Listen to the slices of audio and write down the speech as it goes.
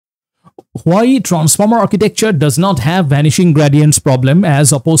why transformer architecture does not have vanishing gradients problem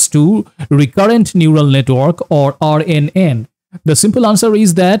as opposed to recurrent neural network or RNN? The simple answer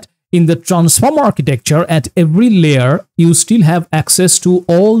is that in the transformer architecture, at every layer, you still have access to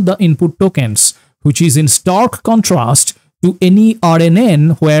all the input tokens, which is in stark contrast to any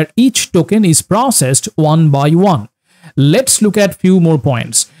RNN where each token is processed one by one. Let's look at few more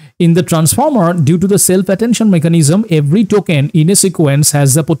points. In the transformer, due to the self-attention mechanism, every token in a sequence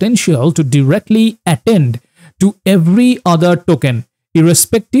has the potential to directly attend to every other token,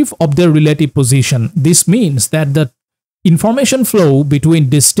 irrespective of their relative position. This means that the information flow between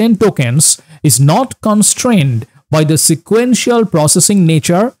distant tokens is not constrained by the sequential processing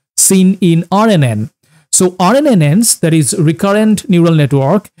nature seen in RNN. So RNNs, that is recurrent neural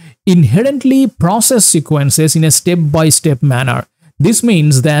network, inherently process sequences in a step-by-step manner. This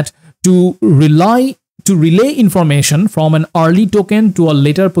means that to relay information from an early token to a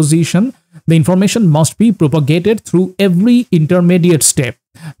later position, the information must be propagated through every intermediate step.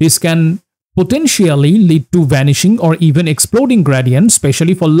 This can potentially lead to vanishing or even exploding gradients,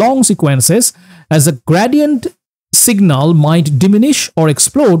 especially for long sequences, as a gradient signal might diminish or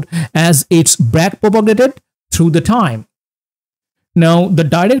explode as it's backpropagated through the time. Now, the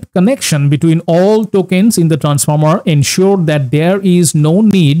direct connection between all tokens in the transformer ensure that there is no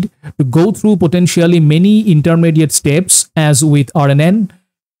need to go through potentially many intermediate steps as with RNN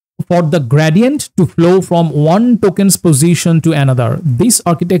for the gradient to flow from one token's position to another. This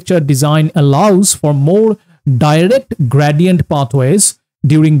architecture design allows for more direct gradient pathways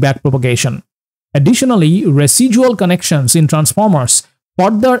during backpropagation. Additionally, residual connections in transformers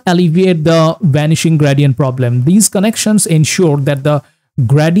further alleviate the vanishing gradient problem. These connections ensure that the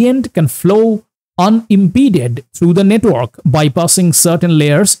gradient can flow unimpeded through the network, bypassing certain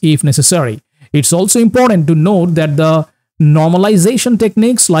layers if necessary. It's also important to note that the normalization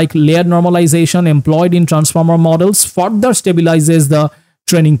techniques like layer normalization employed in transformer models further stabilizes the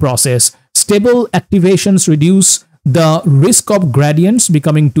training process. Stable activations reduce the risk of gradients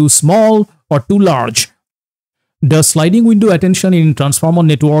becoming too small or too large. Does sliding window attention in transformer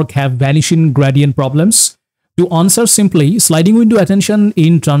network have vanishing gradient problems? To answer simply, sliding window attention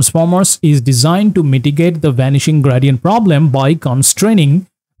in transformers is designed to mitigate the vanishing gradient problem by constraining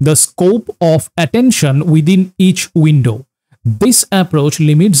the scope of attention within each window. This approach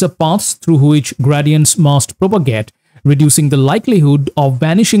limits the paths through which gradients must propagate, reducing the likelihood of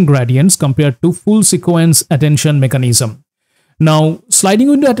vanishing gradients compared to full sequence attention mechanism. Now, sliding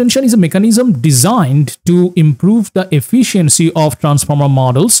window attention is a mechanism designed to improve the efficiency of transformer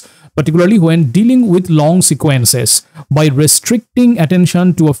models, particularly when dealing with long sequences. By restricting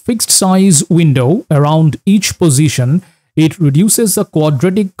attention to a fixed size window around each position, it reduces the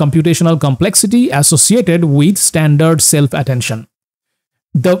quadratic computational complexity associated with standard self-attention.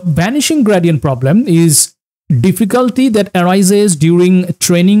 The vanishing gradient problem is difficulty that arises during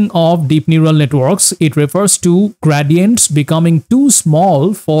training of deep neural networks. It refers to gradients becoming too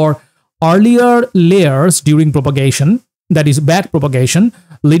small for earlier layers during propagation, that is backpropagation,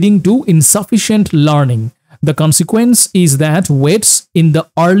 leading to insufficient learning. The consequence is that weights in the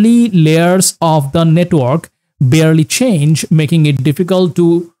early layers of the network barely change, making it difficult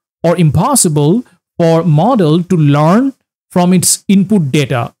to or impossible for model to learn from its input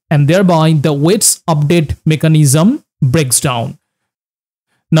data, and thereby the weights update mechanism breaks down.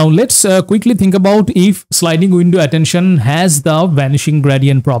 Now let's quickly think about if sliding window attention has the vanishing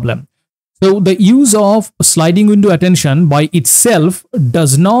gradient problem. So the use of sliding window attention by itself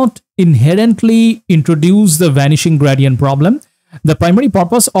does not inherently introduce the vanishing gradient problem. The primary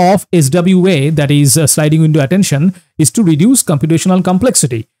purpose of SWA, that is sliding window attention, is to reduce computational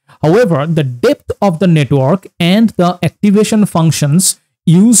complexity. However, the depth of the network and the activation functions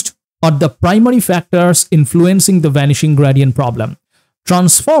used are the primary factors influencing the vanishing gradient problem.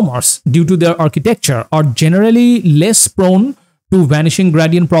 Transformers, due to their architecture, are generally less prone to vanishing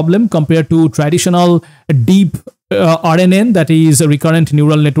gradient problem compared to traditional deep RNN, that is recurrent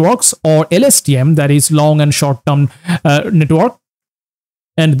neural networks, or LSTM, that is long and short-term network.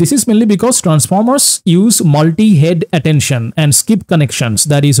 And this is mainly because transformers use multi-head attention and skip connections,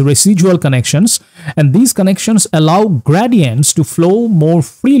 that is residual connections, and these connections allow gradients to flow more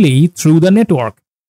freely through the network.